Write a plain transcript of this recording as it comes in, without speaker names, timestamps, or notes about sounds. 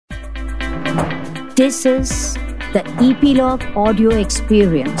This is the Epilogue Audio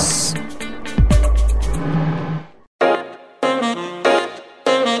Experience.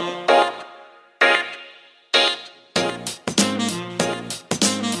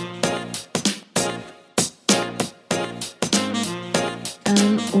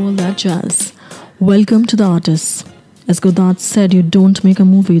 And all that jazz. Welcome to The Artist. As Godard said, you don't make a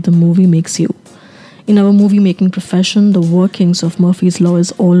movie, the movie makes you. In our movie-making profession, the workings of Murphy's Law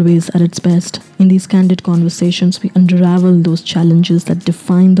is always at its best. In these candid conversations, we unravel those challenges that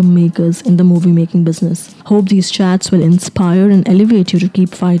define the makers in the movie-making business. Hope these chats will inspire and elevate you to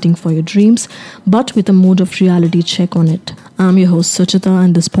keep fighting for your dreams, but with a mode of reality check on it. I'm your host, Suchita,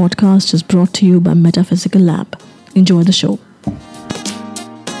 and this podcast is brought to you by Metaphysical Lab. Enjoy the show.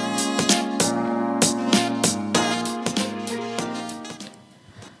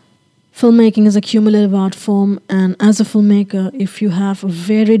 Filmmaking is a cumulative art form, and as a filmmaker, if you have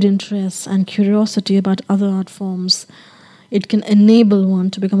varied interests and curiosity about other art forms, it can enable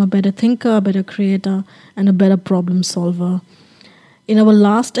one to become a better thinker, a better creator, and a better problem solver. In our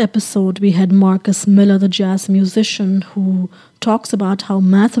last episode, we had Marcus Miller, the jazz musician, who talks about how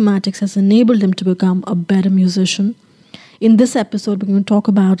mathematics has enabled him to become a better musician. In this episode, we're going to talk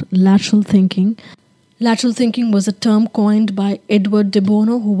about lateral thinking. Lateral thinking was a term coined by Edward de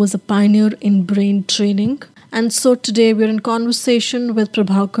Bono, who was a pioneer in brain training. And so today we're in conversation with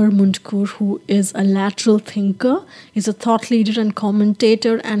Prabhakar Mundkur, who is a lateral thinker. He's a thought leader and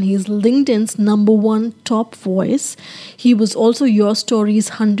commentator, and he's LinkedIn's #1 top voice. He was also Your Story's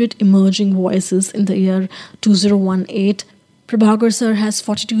 100 Emerging Voices in the year 2018. Prabhakar sir has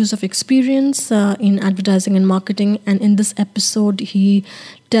 42 years of experience in advertising and marketing, and in this episode he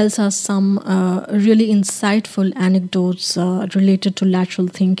tells us some really insightful anecdotes related to lateral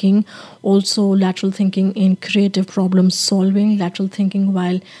thinking, also lateral thinking in creative problem solving, lateral thinking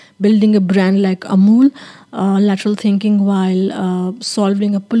while building a brand like Amul, lateral thinking while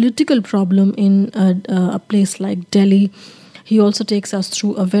solving a political problem in a place like Delhi. He also takes us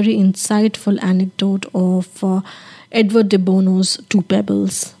through a very insightful anecdote of Edward de Bono's Two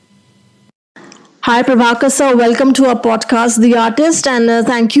Pebbles. Hi Prabhakar sir, welcome to our podcast, The Artist, and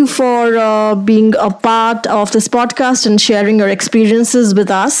thank you for being a part of this podcast and sharing your experiences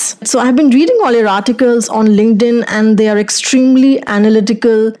with us. So I've been reading all your articles on LinkedIn, and they are extremely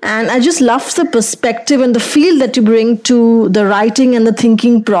analytical, and I just love the perspective and the feel that you bring to the writing and the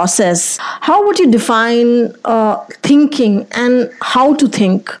thinking process. How would you define thinking and how to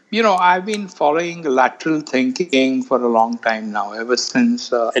think? You know, I've been following lateral thinking for a long time now, ever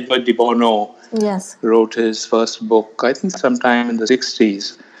since Edward de Bono wrote his first book, I think sometime in the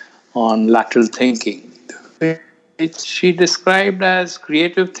 60s, on lateral thinking. She described as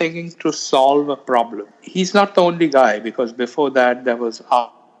creative thinking to solve a problem. He's not the only guy, because before that there was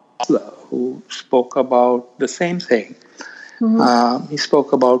Arthur, who spoke about the same thing. Mm-hmm. He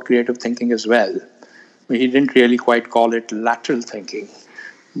spoke about creative thinking as well. He didn't really quite call it lateral thinking.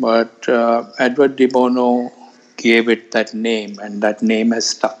 But Edward de Bono gave it that name, and that name has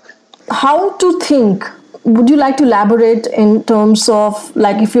stuck. How to think? Would you like to elaborate in terms of,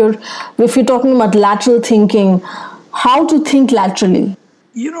 like, if you're talking about lateral thinking, how to think laterally?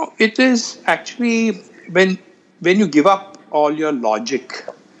 You know, it is actually when you give up all your logic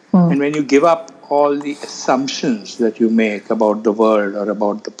and when you give up all the assumptions that you make about the world or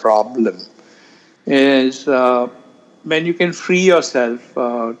about the problem, is when you can free yourself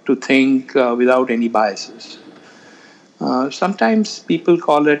to think without any biases. Sometimes people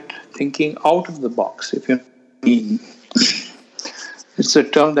call it thinking out of the box. If you mean, it's a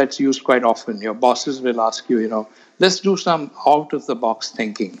term that's used quite often. Your bosses will ask you, let's do some out of the box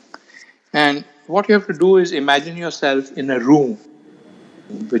thinking. And what you have to do is imagine yourself in a room,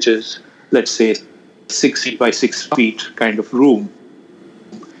 which is, let's say, 6 feet by 6 feet kind of room,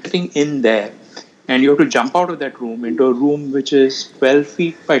 sitting in there. And you have to jump out of that room into a room which is 12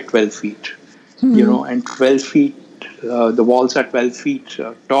 feet by 12 feet, and 12 feet, the walls are 12 feet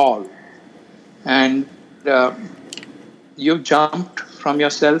tall. And you've jumped from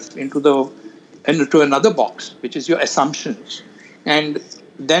yourself into another box, which is your assumptions. And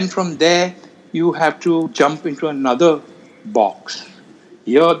then from there, you have to jump into another box.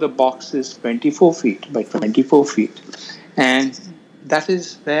 Here, the box is 24 feet by 24 feet. And that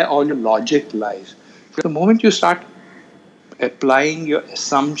is where all your logic lies. The moment you start applying your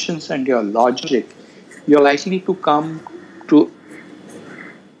assumptions and your logic, you're likely to come to a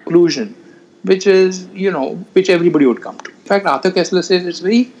conclusion, which is, which everybody would come to. In fact, Arthur Koestler says it's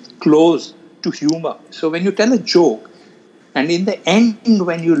very close to humor. So when you tell a joke, and in the end,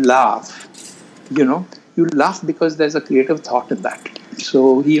 when you laugh, you laugh because there's a creative thought in that.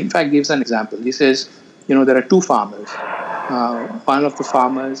 So he in fact gives an example. He says, there are two farmers. One of the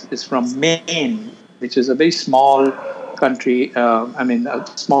farmers is from Maine, which is a very small country, a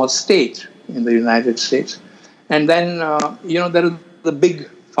small state in the United States. And then, there are the big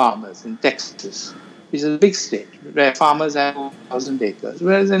farmers in Texas, which is a big state where farmers have 1,000 acres.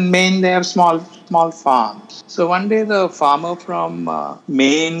 Whereas in Maine, they have small farms. So one day the farmer from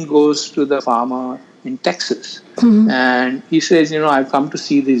Maine goes to the farmer in Texas. And he says, I've come to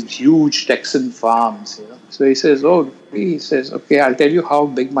see these huge Texan farms. So he says, okay, I'll tell you how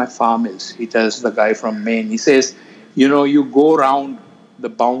big my farm is. He tells the guy from Maine. He says, you go around the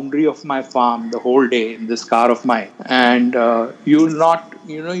boundary of my farm the whole day in this car of mine, and you'll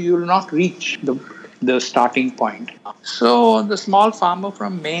not reach the starting point. So the small farmer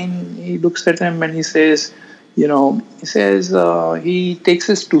from Maine, he looks at him and he says, he takes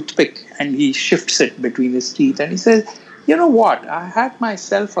his toothpick and he shifts it between his teeth, and he says, you know what? I had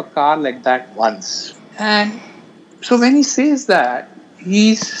myself a car like that once. And so when he says that,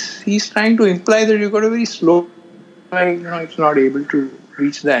 he's trying to imply that you've got a very slow, it's not able to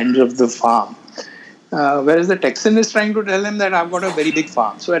reach the ends of the farm. Whereas the Texan is trying to tell him that I've got a very big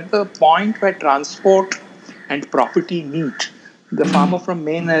farm. So at the point where transport and property meet, the farmer from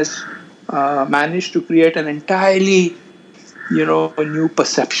Maine has managed to create an entirely, a new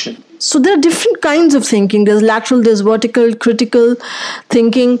perception. So there are different kinds of thinking. There's lateral, there's vertical, critical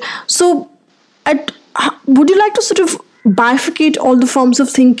thinking. So would you like to sort of bifurcate all the forms of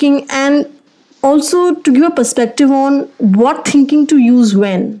thinking and also to give a perspective on what thinking to use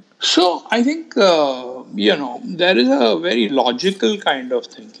when? So I think, there is a very logical kind of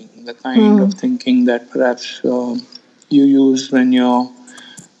thinking, the kind of thinking that perhaps you use when you're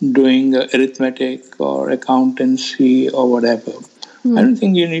doing arithmetic or accountancy or whatever. I don't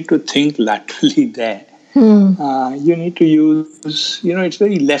think you need to think laterally there. You need to use, it's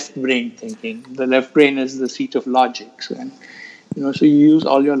very left brain thinking. The left brain is the seat of logic. And, so you use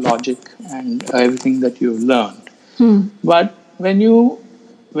all your logic and everything that you've learned. But when you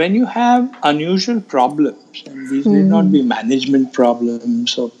have unusual problems, and these may not be management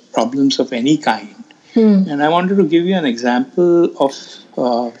problems or problems of any kind. And I wanted to give you an example of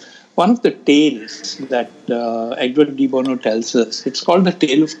one of the tales that Edward de Bono tells us. It's called The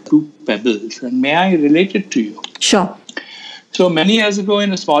Tale of Two Pebbles. And may I relate it to you? Sure. So many years ago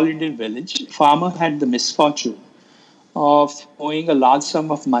in a small Indian village, a farmer had the misfortune of owing a large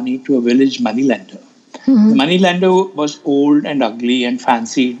sum of money to a village moneylender. The moneylender was old and ugly and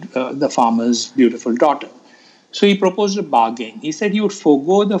fancied the farmer's beautiful daughter. So he proposed a bargain. He said he would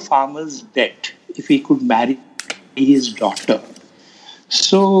forego the farmer's debt if he could marry his daughter.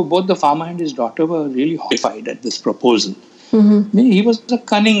 So both the farmer and his daughter were really horrified at this proposal. He was a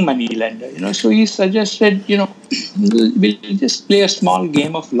cunning moneylender, so he suggested, we'll just play a small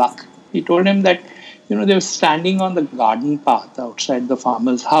game of luck. He told him that, they were standing on the garden path outside the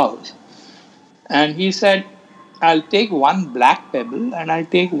farmer's house. And he said, I'll take one black pebble and I'll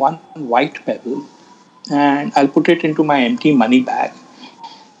take one white pebble and I'll put it into my empty money bag.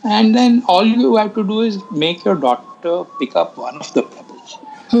 And then all you have to do is make your daughter pick up one of the pebbles.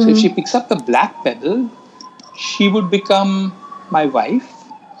 So if she picks up the black pebble, she would become my wife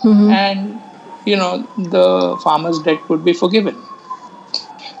and, the farmer's debt would be forgiven.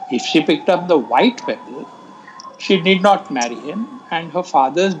 If she picked up the white pebble, she need not marry him and her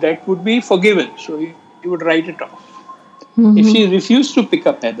father's debt would be forgiven. So he would write it off. If she refused to pick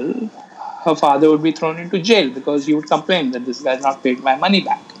a pebble, her father would be thrown into jail because he would complain that this guy has not paid my money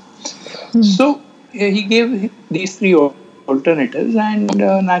back. So he gave these three alternatives and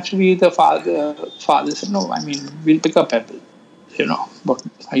naturally the father said, no, we'll pick a pebble, but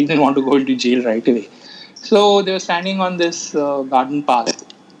I didn't want to go into jail right away. So they were standing on this garden path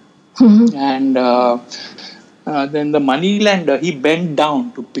and then the moneylender, he bent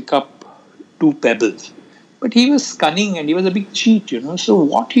down to pick up two pebbles. But he was cunning and he was a big cheat, So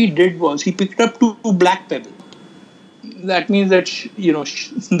what he did was he picked up two black pebbles. That means that,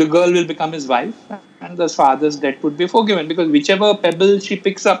 the girl will become his wife and the father's debt would be forgiven because whichever pebble she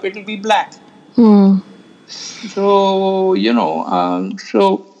picks up, it will be black. So, one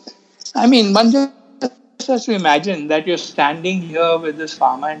just has to imagine that you're standing here with this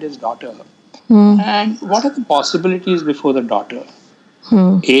farmer and his daughter. And what are the possibilities before the daughter?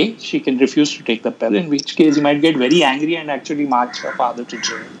 A, she can refuse to take the pebble, in which case you might get very angry and actually march her father to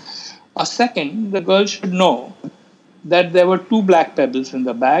jail. Or second, the girl should know that there were two black pebbles in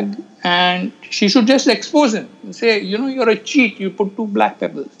the bag and she should just expose him and say, you're a cheat, you put two black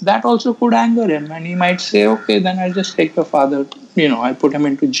pebbles. That also could anger him and he might say, okay, then I'll just take the father, I'll put him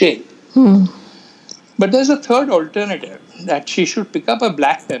into jail. But there's a third alternative, that she should pick up a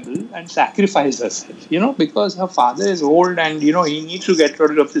black pebble and sacrifice herself, because her father is old and, he needs to get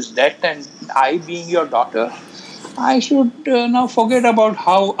rid of his debt. And I, being your daughter, I should now forget about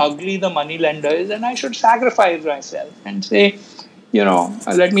how ugly the moneylender is, and I should sacrifice myself and say,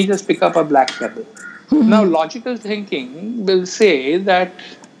 let me just pick up a black pebble. Now, logical thinking will say that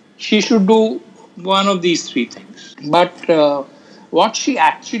she should do one of these three things. But what she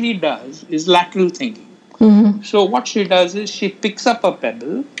actually does is lateral thinking. So what she does is she picks up a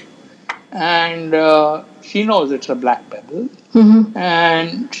pebble, and she knows it's a black pebble,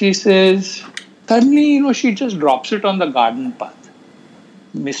 and she says, suddenly, she just drops it on the garden path,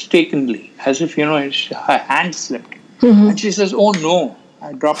 mistakenly, as if, her hand slipped. And she says, oh no,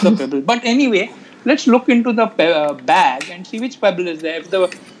 I dropped the pebble. But anyway, let's look into the bag and see which pebble is there.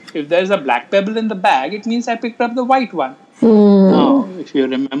 If there's a black pebble in the bag, it means I picked up the white one. Now, if you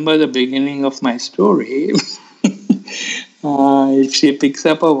remember the beginning of my story, if she picks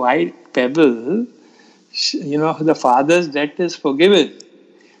up a white pebble, the father's debt is forgiven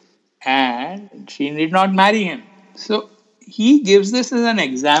and she need not marry him. So he gives this as an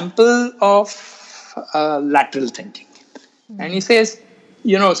example of lateral thinking. And he says,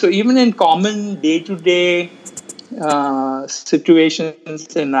 so even in common day-to-day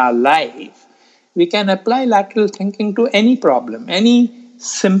situations in our life, we can apply lateral thinking to any problem, any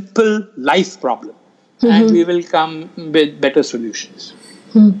simple life problem, and we will come with better solutions.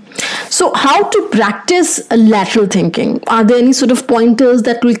 So how to practice lateral thinking? Are there any sort of pointers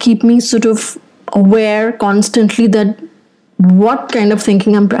that will keep me sort of aware constantly that what kind of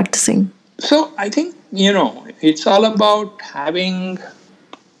thinking I'm practicing? So I think, it's all about having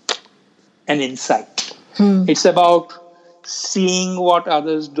an insight. It's about seeing what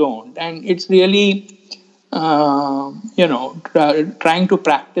others don't. And it's really, trying to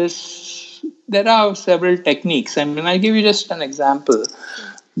practice. There are several techniques. I mean, I'll give you just an example.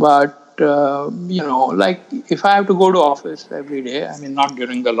 But, like if I have to go to office every day, I mean, not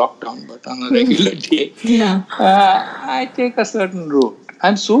during the lockdown, but on a regular day, I take a certain route.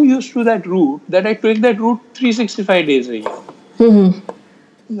 I'm so used to that route that I take that route 365 days a year.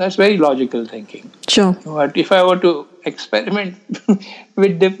 That's very logical thinking. Sure. But if I were to experiment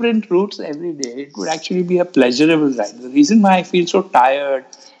with different routes every day, it would actually be a pleasurable ride. The reason why I feel so tired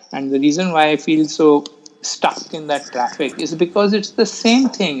and the reason why I feel so stuck in that traffic is because it's the same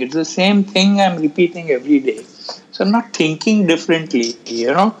thing. It's the same thing I'm repeating every day. So I'm not thinking differently,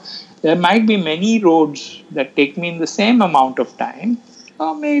 There might be many roads that take me in the same amount of time,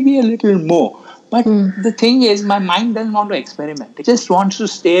 or maybe a little more. But the thing is, my mind doesn't want to experiment. It just wants to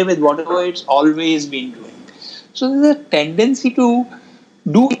stay with whatever it's always been doing. So there's a tendency to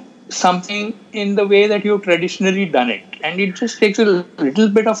do something in the way that you've traditionally done it. And it just takes a little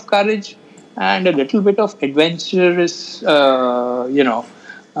bit of courage and a little bit of adventurous,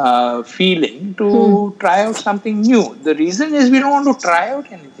 feeling to try out something new. The reason is we don't want to try out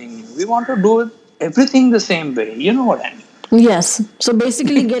anything new. We want to do everything the same way. You know what I mean? Yes. So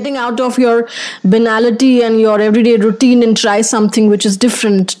basically getting out of your banality and your everyday routine and try something which is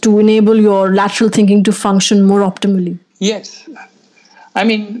different to enable your lateral thinking to function more optimally. Yes. I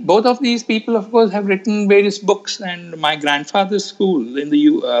mean, both of these people, of course, have written various books, and my grandfather's school in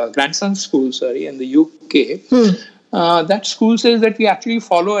the grandson's school, in the UK, that school says that we actually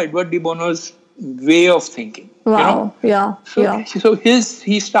follow Edward de Bono's way of thinking. Wow. So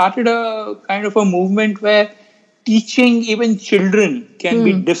he started a kind of a movement where teaching even children can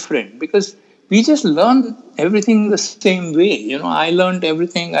be different, because we just learn everything the same way. I learned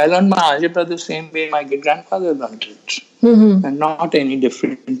everything. I learned my algebra the same way my grandfather learned it, and not any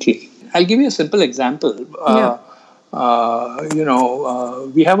differently. I'll give you a simple example.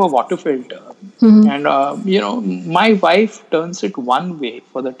 We have a water filter, and my wife turns it one way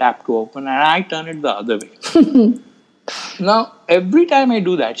for the tap to open, and I turn it the other way. Now, every time I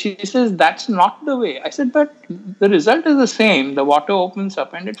do that, she says, that's not the way. I said, but the result is the same. The water opens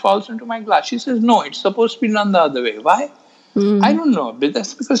up and it falls into my glass. She says, no, it's supposed to be done the other way. Why? I don't know. But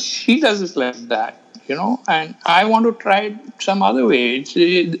that's because she does it like that, and I want to try it some other way.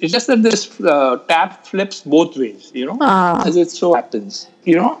 It's just that this tap flips both ways, as it so happens,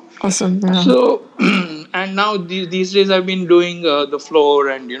 Awesome. Yeah. So, and now these days I've been doing the floor,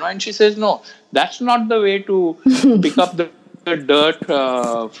 and she says, no, that's not the way to pick up the dirt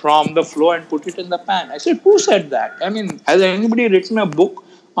from the floor and put it in the pan. I said, who said that? I mean, has anybody written a book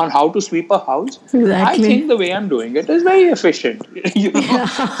on how to sweep a house? Exactly. I think the way I'm doing it is very efficient.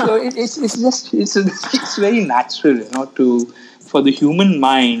 So it's very natural, for the human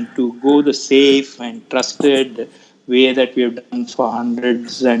mind to go the safe and trusted way that we have done for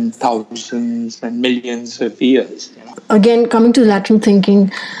hundreds and thousands and millions of years. Again, coming to lateral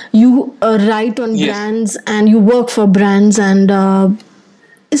thinking, you write on brands and you work for brands, and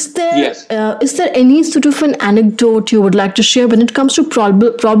is there any sort of an anecdote you would like to share when it comes to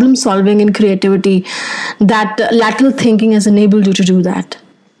problem solving and creativity that lateral thinking has enabled you to do that?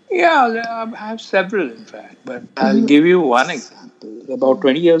 Yeah, I have several, in fact, but I'll give you one example. About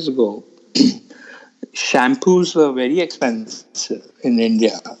 20 years ago, shampoos were very expensive in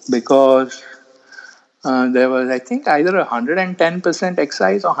India because there was, I think, either 110%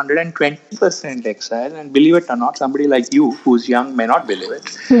 excise or 120% excise. And believe it or not, somebody like you who's young may not believe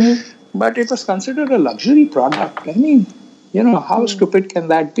it. But it was considered a luxury product. I mean, how stupid can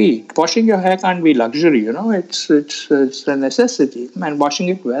that be? Washing your hair can't be luxury, it's a necessity. And washing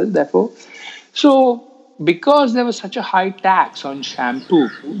it well, therefore. So, because there was such a high tax on shampoo,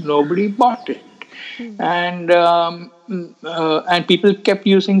 nobody bought it. And people kept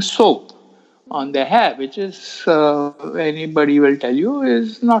using soap on their hair, which is, anybody will tell you,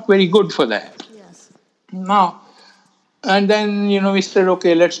 is not very good for the hair. Yes. Now, and then, we said,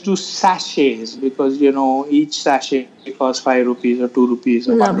 okay, let's do sachets because, each sachet costs 5 rupees or 2 rupees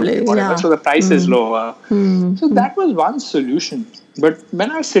or 1 rupee, whatever. So the price is lower. So that was one solution. But when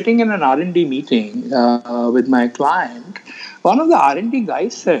I was sitting in an R&D meeting with my client, one of the R&D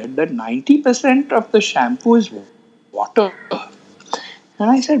guys said that 90% of the shampoo is water. And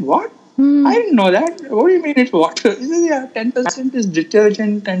I said, what? I didn't know that. What do you mean it's water? He said, yeah, 10% is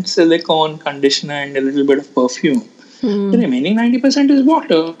detergent and silicone, conditioner and a little bit of perfume. The remaining 90% is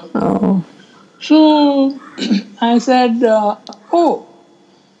water. Oh. So I said,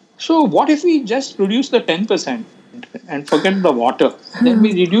 so what if we just produce the 10% and forget the water? Then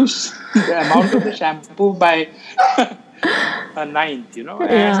we reduce the amount of the shampoo by a ninth,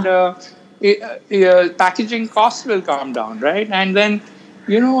 and packaging costs will come down, right? And then,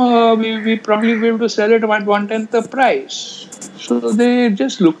 we probably be able to sell it at 1/10 the price. So they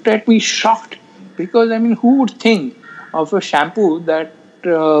just looked at me shocked because, who would think of a shampoo that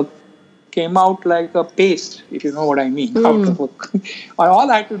came out like a paste, if you know what I mean. All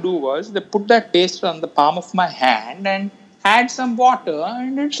I had to do was they put that paste on the palm of my hand and add some water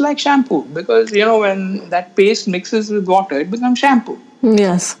and it's like shampoo because, when that paste mixes with water, it becomes shampoo.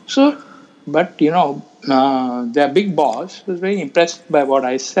 Yes. So, but, their big boss was very impressed by what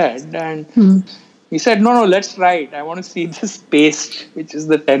I said and he said, no, let's try it. I want to see this paste, which is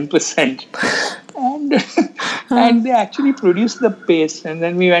the 10%. And they actually produced the paste. And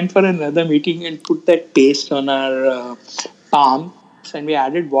then we went for another meeting and put that paste on our palms and we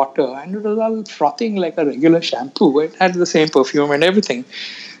added water. And it was all frothing like a regular shampoo. It had the same perfume and everything.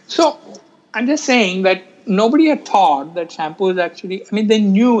 So I'm just saying that nobody had thought that shampoo is actually, they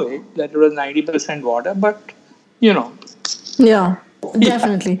knew it, that it was 90% water, but, Yeah.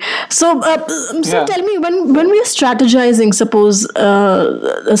 Definitely. So tell me, when we are strategizing, suppose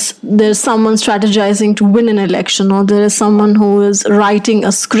there's someone strategizing to win an election, or there is someone who is writing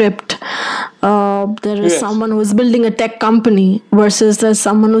a script, there is someone who is building a tech company versus there's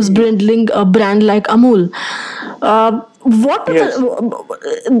someone who's building a brand like Amul. What is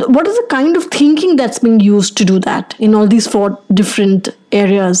the kind of thinking that's being used to do that in all these 4 different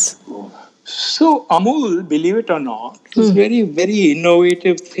areas? So Amul, believe it or not, is very, very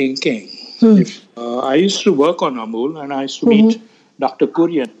innovative thinking. I used to work on Amul and I used to meet Dr.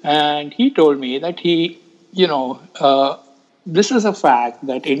 Kurian. And he told me that this is a fact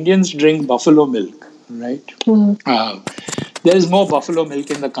that Indians drink buffalo milk, right? There is more buffalo milk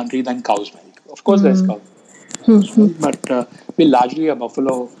in the country than cow's milk. Of course, there's cow's milk, but we're largely a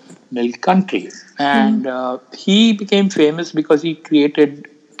buffalo milk country. And he became famous because he created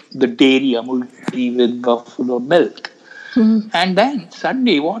the dairy, Amul dairy with buffalo milk. And then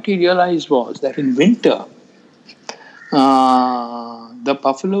suddenly what he realized was that in winter, the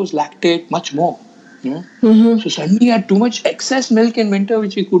buffaloes lactate much more. So suddenly he had too much excess milk in winter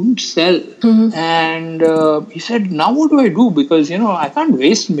which he couldn't sell. And he said, now what do I do? Because, I can't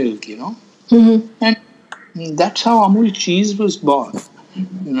waste milk, And that's how Amul cheese was born.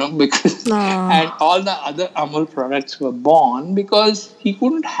 Because and all the other Amul products were born because he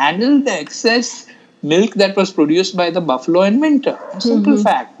couldn't handle the excess milk that was produced by the buffalo in winter. A simple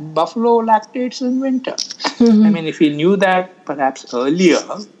fact, buffalo lactates in winter. If he knew that perhaps earlier,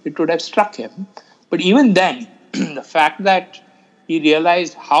 it would have struck him. But even then, the fact that he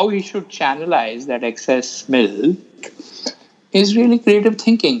realized how he should channelize that excess milk is really creative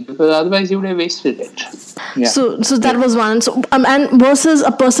thinking, because otherwise he would have wasted it. Yeah. So that was one. So and versus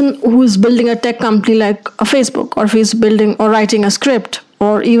a person who is building a tech company like a Facebook, or if he's building or writing a script,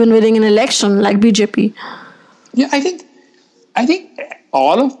 or even winning an election like BJP. Yeah, I think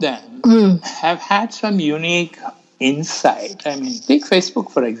all of them have had some unique insight. I mean, take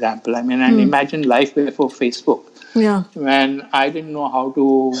Facebook for example. I mean, and imagine life before Facebook. Yeah. When I didn't know how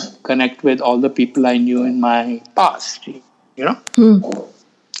to connect with all the people I knew in my past,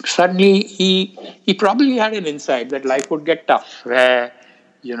 suddenly he probably had an insight that life would get tough, where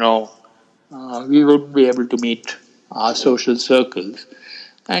we would be able to meet our social circles,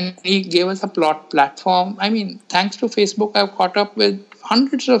 and he gave us a platform. I mean, thanks to Facebook, I've caught up with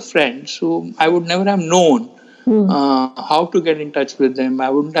hundreds of friends who I would never have known how to get in touch with them. I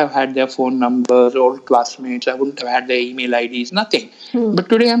wouldn't have had their phone numbers, old classmates. I wouldn't have had their email IDs, nothing. But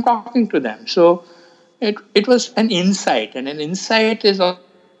today I'm talking to them. So it was an insight, and an insight is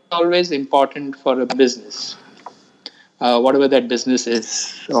always important for a business, whatever that business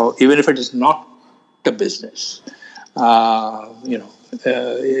is, or even if it is not a business.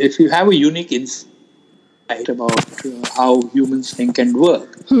 If you have a unique insight about how humans think and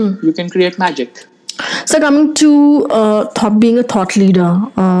work, you can create magic. So coming to being a thought leader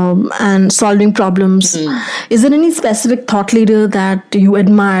and solving problems, is there any specific thought leader that you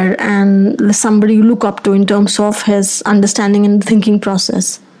admire and somebody you look up to in terms of his understanding and thinking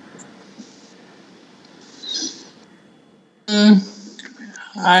process?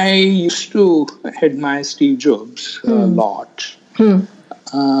 I used to admire Steve Jobs a lot.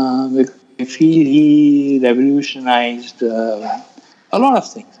 He revolutionized a lot of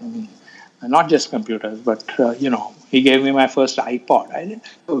things. I mean, not just computers, but he gave me my first iPod. I didn't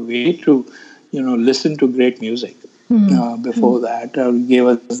have a way to listen to great music before that. He gave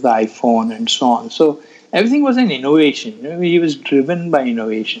us the iPhone and so on. So everything was an innovation. He was driven by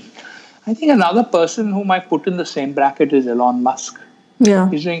innovation. I think another person whom I put in the same bracket is Elon Musk. Yeah,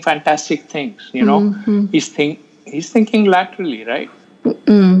 he's doing fantastic things. He's thinking laterally, right?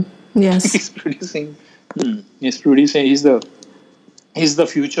 Yes. He's producing. He's the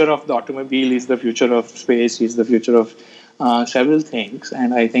future of the automobile. He's the future of space. He's the future of several things.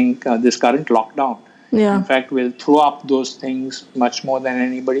 And I think this current lockdown, in fact, will throw up those things much more than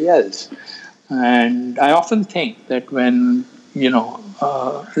anybody else. And I often think that when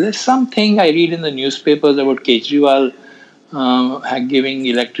there's something I read in the newspapers about Kejriwal giving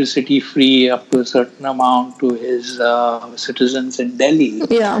electricity free up to a certain amount to his citizens in Delhi.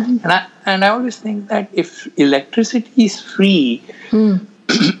 Yeah. And I always think that if electricity is free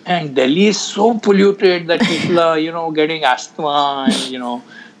and Delhi is so polluted that people are, getting asthma and,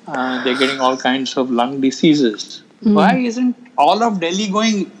 they're getting all kinds of lung diseases, why isn't all of Delhi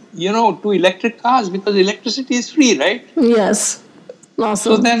going, to electric cars? Because electricity is free, right? Yes.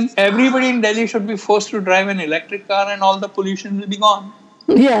 Awesome. So then everybody in Delhi should be forced to drive an electric car and all the pollution will be gone.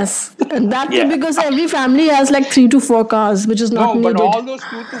 Yes. And that's because every family has like 3 to 4 cars, which is not needed. No, but all those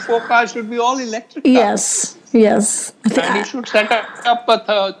 2 to 4 cars should be all electric cars. Yes. And you should set up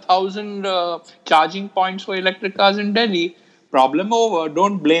 1,000 charging points for electric cars in Delhi. Problem over.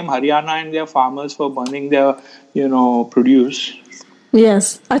 Don't blame Haryana and their farmers for burning their, produce.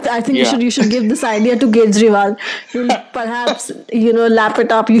 Yes, I think you should give this idea to Kejriwal. He'll perhaps lap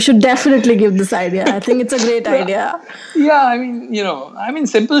it up. You should definitely give this idea. I think it's a great idea. Yeah, I mean,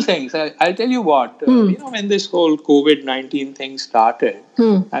 simple things. I'll tell you what. When this whole COVID-19 thing started,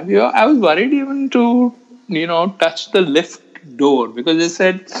 I was worried even to touch the lift door, because they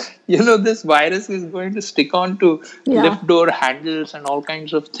said this virus is going to stick on to lift door handles and all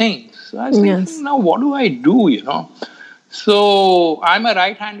kinds of things. So I was thinking, now what do I do? So I'm a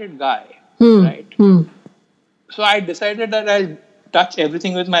right-handed guy, right? So I decided that I'll touch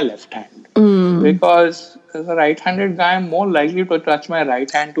everything with my left hand, because as a right-handed guy, I'm more likely to touch my right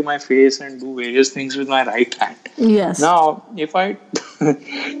hand to my face and do various things with my right hand. Yes. Now, if I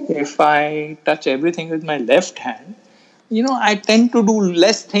touch everything with my left hand, I tend to do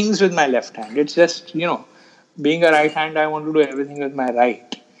less things with my left hand. It's just, being a right hand, I want to do everything with my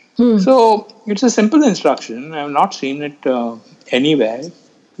right. So it's a simple instruction. I have not seen it anywhere,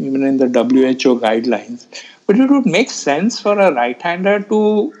 even in the WHO guidelines. But it would make sense for a right-hander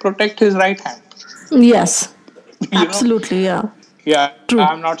to protect his right hand. Yes, absolutely, yeah. Yeah, true.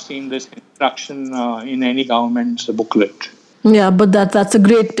 I have not seen this instruction in any government's booklet. Yeah, but that's a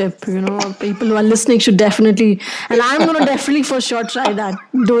great tip. People who are listening should definitely, and I'm going to definitely for sure try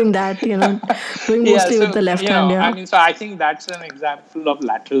doing that, doing mostly with the left hand. Yeah. So I think that's an example of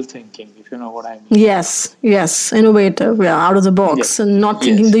lateral thinking, if you know what I mean. Yes, innovative, out of the box, and not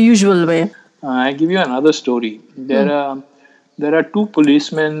thinking the usual way. I give you another story. There are 2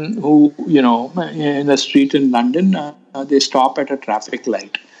 policemen who, in the street in London, they stop at a traffic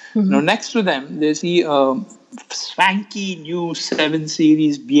light. Next to them, they see swanky new 7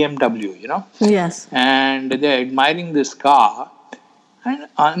 Series BMW, Yes. and they're admiring this car.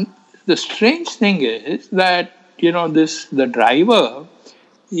 And the strange thing is that, the driver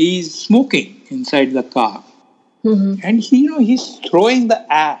is smoking inside the car. And he's throwing the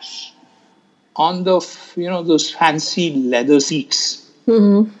ash on those fancy leather seats.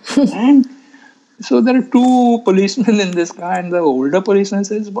 And so there are two policemen in this car, and the older policeman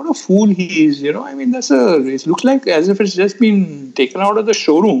says, "What a fool he is!" I mean, it looks like as if it's just been taken out of the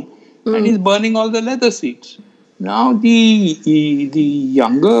showroom, and he's burning all the leather seats. Now the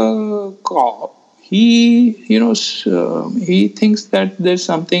younger cop, he thinks that there's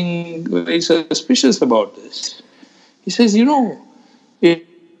something very suspicious about this. He says,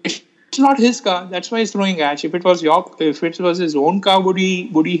 it's not his car. That's why he's throwing ash. If it was his own car, would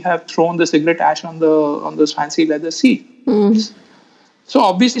he have thrown the cigarette ash on those fancy leather seat? So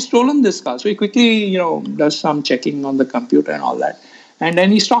obviously stolen this car. So he quickly, does some checking on the computer and all that, and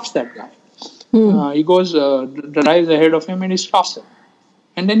then he stops that guy. He goes, drives ahead of him, and he stops him.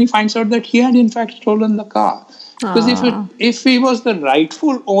 And then he finds out that he had in fact stolen the car. Because if he was the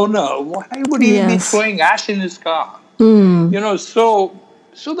rightful owner, why would he be throwing ash in his car?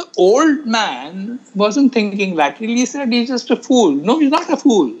 So the old man wasn't thinking laterally. He said he's just a fool. No, he's not a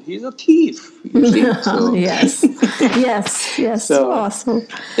fool. He's a thief. Yes. So awesome.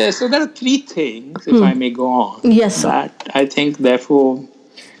 Yeah, so there are 3 things, if I may go on, that I think therefore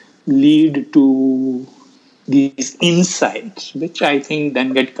lead to these insights, which I think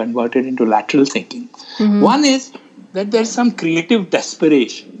then get converted into lateral thinking. One is that there's some creative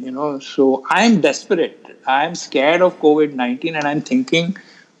desperation, So I am desperate. I am scared of COVID-19, and I'm thinking,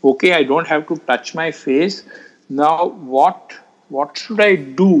 okay, I don't have to touch my face. Now, what should I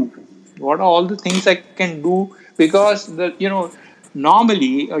do? What are all the things I can do? Because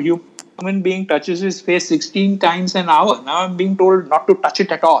normally a human being touches his face 16 times an hour. Now I'm being told not to touch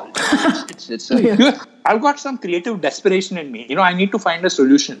it at all. I've got some creative desperation in me. I need to find a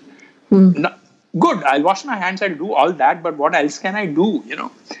solution. Good, I'll wash my hands, I'll do all that, but what else can I do?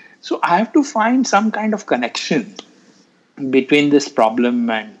 So I have to find some kind of connection between this problem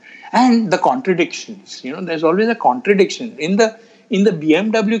and the contradictions. There's always a contradiction. In the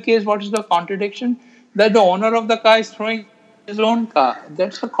BMW case, what is the contradiction? That the owner of the car is throwing his own car.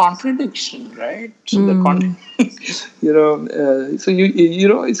 That's a contradiction, right? So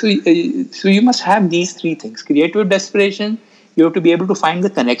so you must have these 3 things: creative desperation. You have to be able to find the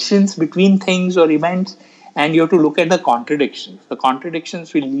connections between things or events, and you have to look at the contradictions. The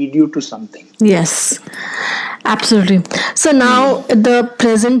contradictions will lead you to something. Yes, absolutely. So now, the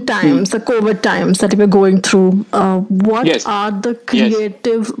present times, the COVID times that we're going through, what are the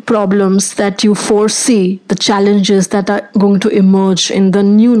creative problems that you foresee, the challenges that are going to emerge in the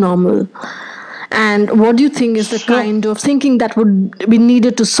new normal? And what do you think is the kind of thinking that would be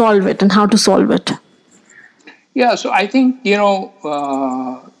needed to solve it, and how to solve it? Yeah, so I think,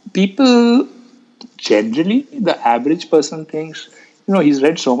 people generally, the average person thinks, he's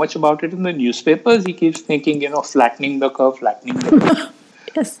read so much about it in the newspapers, he keeps thinking, flattening the curve.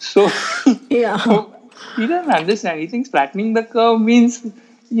 Yes. So, so he doesn't understand. He thinks flattening the curve means,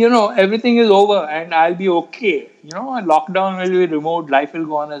 everything is over and I'll be okay. Lockdown will be removed, life will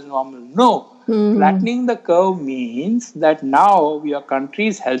go on as normal. No. Flattening the curve means that now your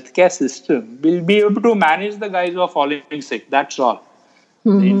country's healthcare system will be able to manage the guys who are falling sick. That's all.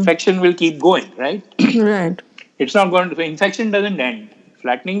 The infection will keep going, right? Right. It's not going to. The infection doesn't end.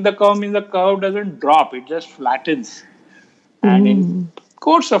 Flattening the curve means the curve doesn't drop. It just flattens, and in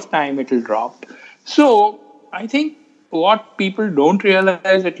course of time it will drop. So I think what people don't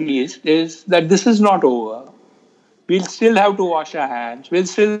realize, at least, is that this is not over. We'll still have to wash our hands. We'll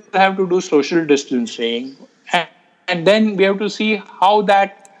still have to do social distancing. And then we have to see how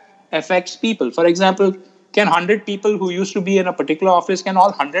that affects people. For example, can 100 people who used to be in a particular office, can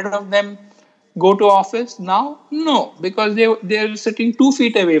all 100 of them go to office now? No, because they're sitting 2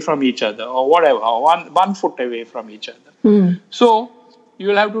 feet away from each other or whatever, or one foot away from each other. So you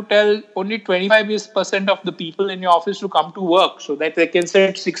will have to tell only 25% of the people in your office to come to work so that they can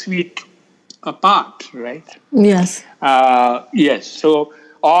sit 6 feet apart, right? Yes. Yes. So,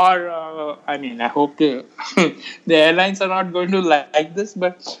 I hope the airlines are not going to like this,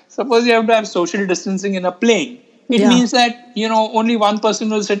 but suppose you have to have social distancing in a plane. It means that, only one person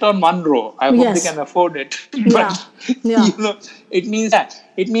will sit on one row. I hope they can afford it. But, it means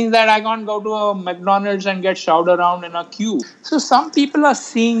that I can't go to a McDonald's and get shoved around in a queue. So some people are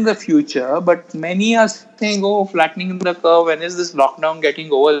seeing the future, but many are saying, flattening the curve. When is this lockdown getting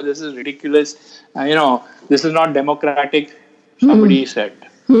over? This is ridiculous. This is not democratic, somebody said.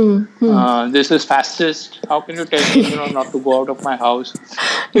 This is fastest. How can you tell me, not to go out of my house?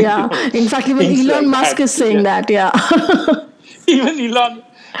 Yeah, in fact, even things Elon like Musk that. is saying that. Yeah. Even Elon,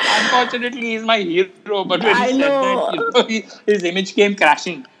 unfortunately, he's my hero. But when he I said know. that, his image came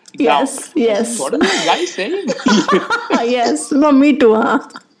crashing down. Yes, I said, yes. what is this guy saying? Yes, no, me too, huh?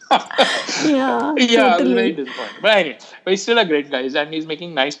 Yeah, Yeah, I was very totally. disappointed. But anyway, but he's still a great guy, and he's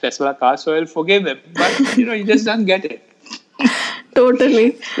making nice Tesla cars, so I'll forgive him. But he just doesn't get it.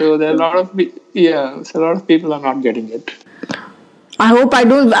 Totally. So there are a lot of so a lot of people are not getting it. I hope I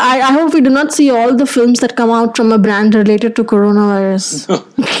don't. I hope we do not see all the films that come out from a brand related to coronavirus. No.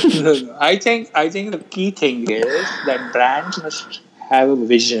 I think the key thing is that brands must have a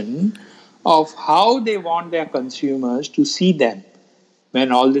vision of how they want their consumers to see them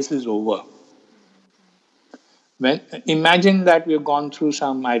when all this is over. Imagine that we've gone through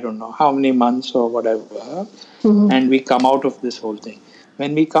some, I don't know how many months or whatever, and we come out of this whole thing.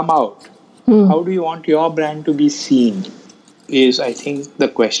 When we come out, how do you want your brand to be seen? Is, I think, the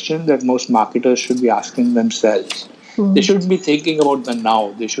question that most marketers should be asking themselves. They shouldn't be thinking about the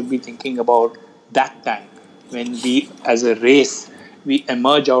now. They should be thinking about that time when we, as a race, we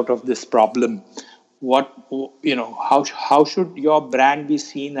emerge out of this problem. How should your brand be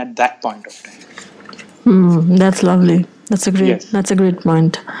seen at that point of time? That's lovely. That's a great. Yes. That's a great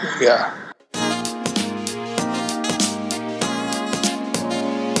point. Yeah.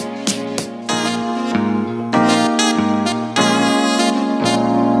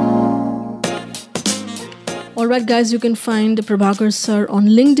 Alright, guys, you can find Prabhakar sir on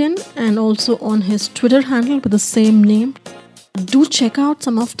LinkedIn and also on his Twitter handle with the same name. Do check out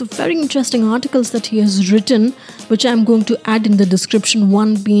some of the very interesting articles that he has written, which I'm going to add in the description.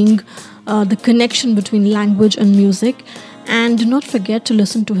 One being the connection between language and music. And do not forget to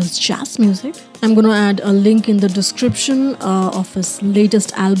listen to his jazz music. I'm going to add a link in the description of his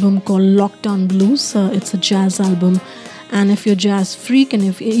latest album called Lockdown Blues. It's a jazz album. And if you're a jazz freak, and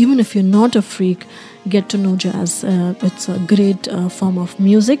even if you're not a freak, get to know jazz. It's a great form of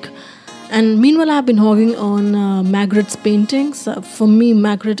music. And meanwhile, I've been hogging on Magritte's paintings. For me,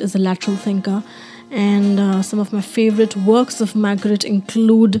 Magritte is a lateral thinker. And some of my favorite works of Magritte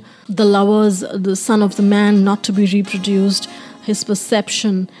include The Lovers, The Son of the Man, Not to be Reproduced. His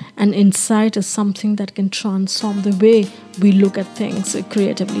perception and insight is something that can transform the way we look at things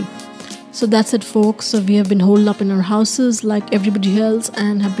creatively. So that's it, folks. So we have been holed up in our houses like everybody else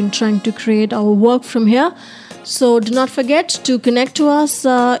and have been trying to create our work from here. So do not forget to connect to us.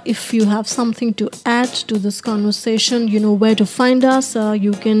 If you have something to add to this conversation, you know where to find us.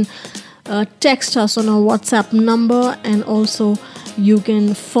 You can text us on our WhatsApp number, and also you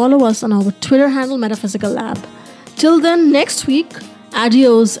can follow us on our Twitter handle, Metaphysical Lab. Till then, next week,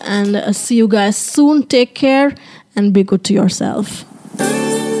 adios, and see you guys soon. Take care and be good to yourself.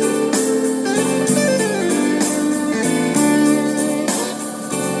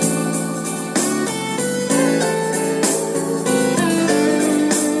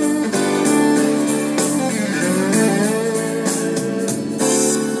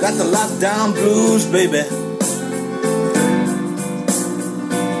 Got the lockdown blues, baby.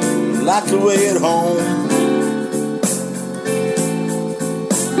 Locked away at home.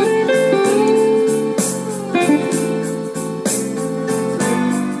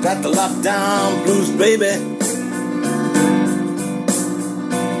 Got the lockdown blues, baby.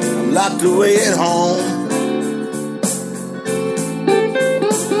 I'm locked away at home.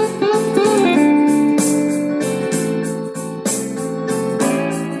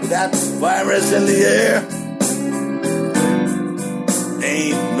 That virus in the air,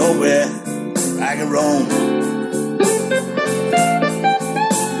 ain't nowhere I can roam.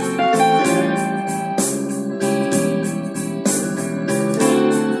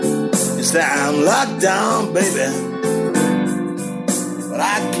 You say I'm locked down, baby, but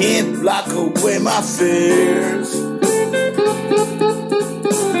I can't block away my fears.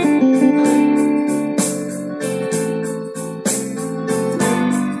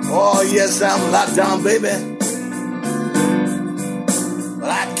 Oh yes, I'm locked down, baby, but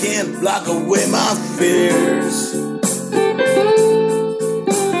I can't block away my fears.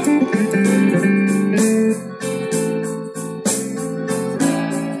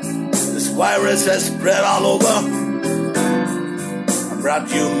 This virus has spread all over and brought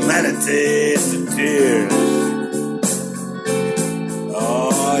humanity to tears.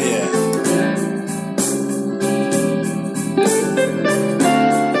 Oh yeah.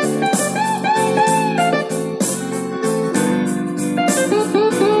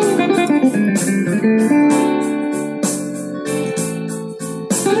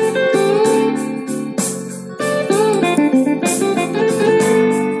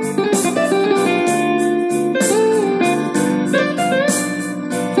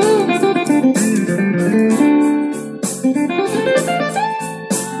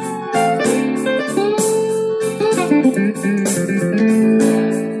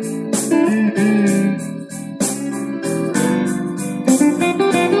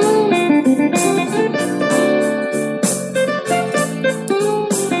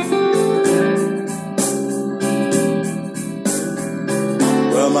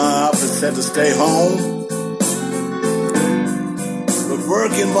 my office said to stay home. But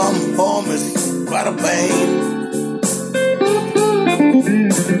working from home is quite a pain.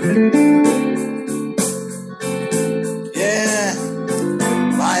 Yeah,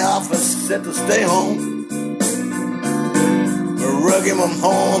 my office said to stay home. But working from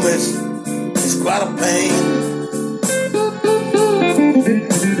home is quite a pain.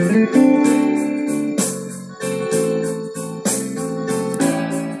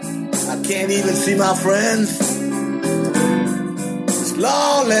 Can't even see my friends. This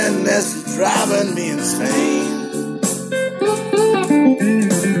loneliness is driving me insane.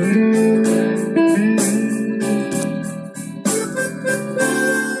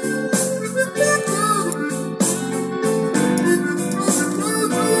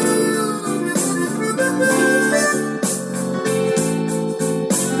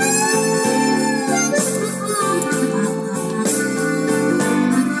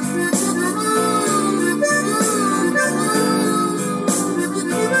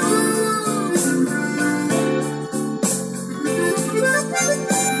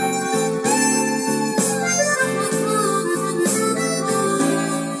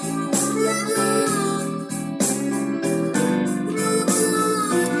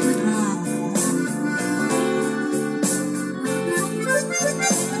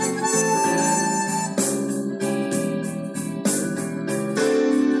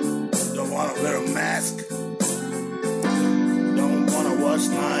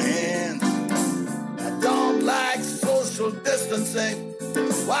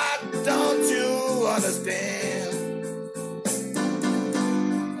 Why don't you understand?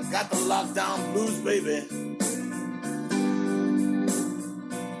 I got the lockdown blues, baby.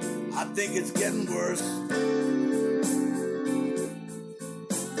 I think it's getting worse.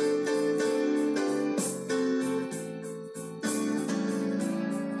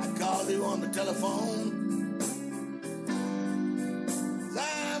 I called you on the telephone.